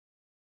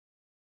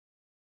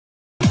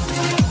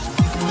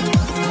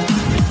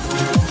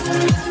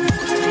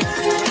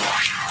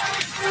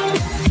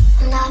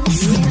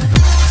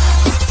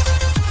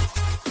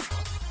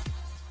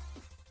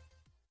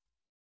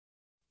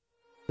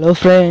Hello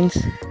friends,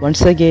 once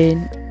again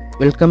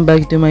welcome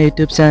back to my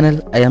YouTube channel.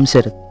 I am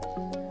Sharat.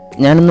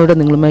 ഞാനിന്നിവിടെ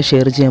നിങ്ങളുമായി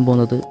share ചെയ്യാൻ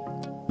പോകുന്നത്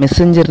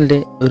മെസ്സഞ്ചറിൻ്റെ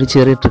ഒരു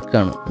ചെറിയ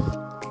ട്രിക്കാണ്.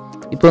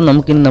 ഇപ്പോൾ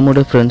നമുക്കിനി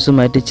നമ്മുടെ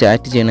ഫ്രണ്ട്സുമായിട്ട്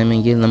ചാറ്റ്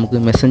ചെയ്യണമെങ്കിൽ നമുക്ക്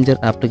മെസ്സഞ്ചർ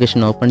ആപ്ലിക്കേഷൻ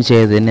ഓപ്പൺ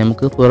ചെയ്ത് തന്നെ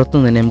നമുക്ക്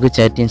പുറത്തുനിന്ന് തന്നെ നമുക്ക്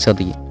ചാറ്റ് ചെയ്യാൻ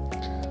സാധിക്കും.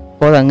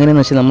 അപ്പോൾ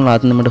അതെങ്ങനെയെന്ന് വെച്ചാൽ നമ്മൾ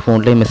ആദ്യം നമ്മുടെ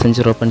ഫോണിലെ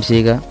മെസ്സഞ്ചർ ഓപ്പൺ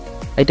ചെയ്യുക.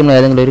 അതിൽ നമ്മൾ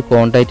ഏതെങ്കിലും ഒരു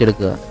കോൺടാക്റ്റ്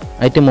എടുക്കുക.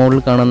 അതിൻ്റെ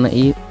മുകളിൽ കാണുന്ന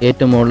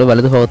ഏറ്റവും മുകളിൽ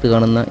വലതു ഭാഗത്ത്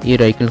കാണുന്ന ഈ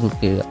ഒരു ഐക്കൺ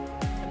ക്ലിക്ക് ചെയ്യുക.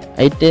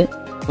 അതിൻ്റെ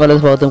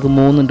വലത് ഭാഗത്ത് നമുക്ക്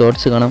 3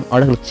 ഡോട്ട്സ് കാണാം.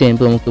 അവിടെ ക്ലിക്ക്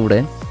ചെയ്യുമ്പോൾ നമുക്കിവിടെ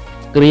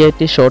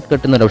ക്രിയേറ്റ് ഷോർട്ട്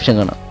കട്ട് എന്നൊരു ഓപ്ഷൻ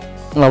കാണാം.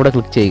 നമ്മൾ അവിടെ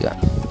ക്ലിക്ക് ചെയ്യുക.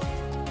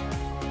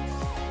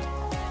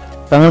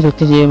 അപ്പോൾ അങ്ങനെ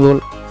ക്ലിക്ക് ചെയ്യുമ്പോൾ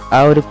ആ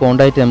ഒരു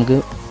കോൺടാക്റ്റ് നമുക്ക്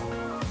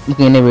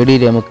ഇങ്ങനെ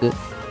വീഡിയോയിൽ നമുക്ക്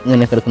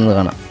ഇങ്ങനെ കിടക്കുന്നത്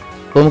കാണാം.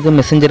 അപ്പോൾ നമുക്ക്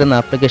മെസ്സഞ്ചർ എന്ന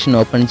ആപ്ലിക്കേഷൻ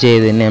ഓപ്പൺ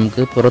ചെയ്ത് തന്നെ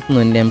നമുക്ക്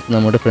പുറത്തുനിന്ന് തന്നെ നമുക്ക്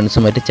നമ്മുടെ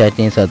ഫ്രണ്ട്സുമായിട്ട് ചാറ്റ്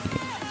ചെയ്യാൻ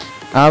സാധിക്കും.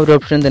 ആ ഒരു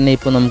ഓപ്ഷൻ തന്നെ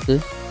ഇപ്പോൾ നമുക്ക്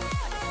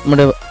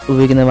നമ്മുടെ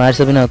ഉപയോഗിക്കുന്ന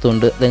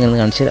വാട്സപ്പിനകത്തുണ്ട്. അതെങ്ങനെ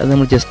കാണിച്ചാൽ അത്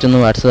നമ്മൾ ജസ്റ്റ്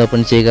ഒന്ന് വാട്സപ്പ്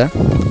ഓപ്പൺ ചെയ്യുക.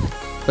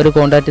 ഒരു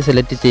കോൺടാക്റ്റ്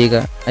സെലക്ട് ചെയ്യുക.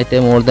 അതിൻ്റെ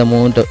മുകളിലത്തെ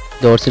 3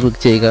 ഡോട്ട്സ് ക്ലിക്ക്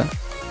ചെയ്യുക.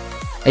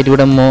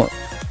 അതിലൂടെ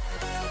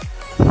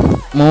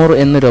മോർ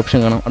എന്നൊരു ഓപ്ഷൻ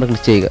കാണാം. അവിടെ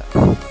ക്ലിക്ക് ചെയ്യുക.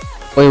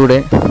 അപ്പോൾ ഇവിടെ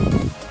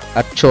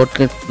ഷോർട്ട്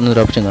കട്ട്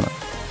എന്നൊരു ഓപ്ഷൻ കാണാം.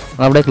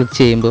 അവിടെ ക്ലിക്ക്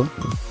ചെയ്യുമ്പോൾ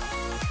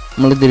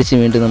നമ്മൾ തിരിച്ച്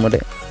വീണ്ടും നമ്മുടെ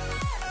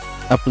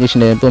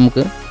ആപ്ലിക്കേഷൻ്റെ ഇപ്പോൾ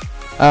നമുക്ക്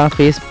ആ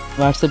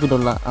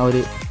വാട്സപ്പിലുള്ള ആ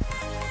ഒരു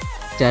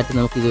ചാറ്റ്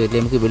നമുക്ക് ഇതുവരെ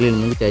നമുക്ക് വെളിയിൽ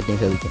നിന്ന് ചാറ്റ്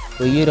ചെയ്യാൻ സാധിക്കും.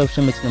 അപ്പോൾ ഈ ഒരു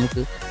ഓപ്ഷൻ വെച്ച്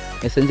നമുക്ക്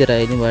മെസ്സഞ്ചർ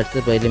ആയാലും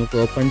വാട്സപ്പ് ആയാലും നമുക്ക്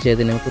ഓപ്പൺ ചെയ്ത്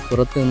നമുക്ക്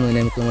പുറത്ത് നിന്ന്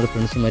തന്നെ നമുക്ക് നമ്മുടെ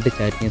ഫ്രണ്ട്സുമായിട്ട്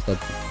ചാറ്റ് ചെയ്യാൻ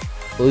സാധിക്കും.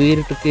 അപ്പോൾ ഈ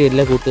ഒരു ട്രിക്ക്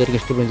എല്ലാ കൂട്ടുകാർക്കും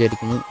ഇഷ്ടപ്പെടും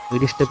വിചാരിക്കുന്നു.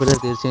 വീഡിയോ ഇഷ്ടപ്പെട്ടാൽ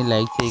തീർച്ചയായും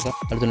ലൈക്ക് ചെയ്യുക.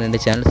 അതുകൊണ്ട്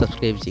എൻ്റെ ചാനൽ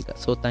സബ്സ്ക്രൈബ് ചെയ്യുക.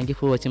 So thank you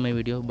for watching my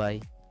video. By.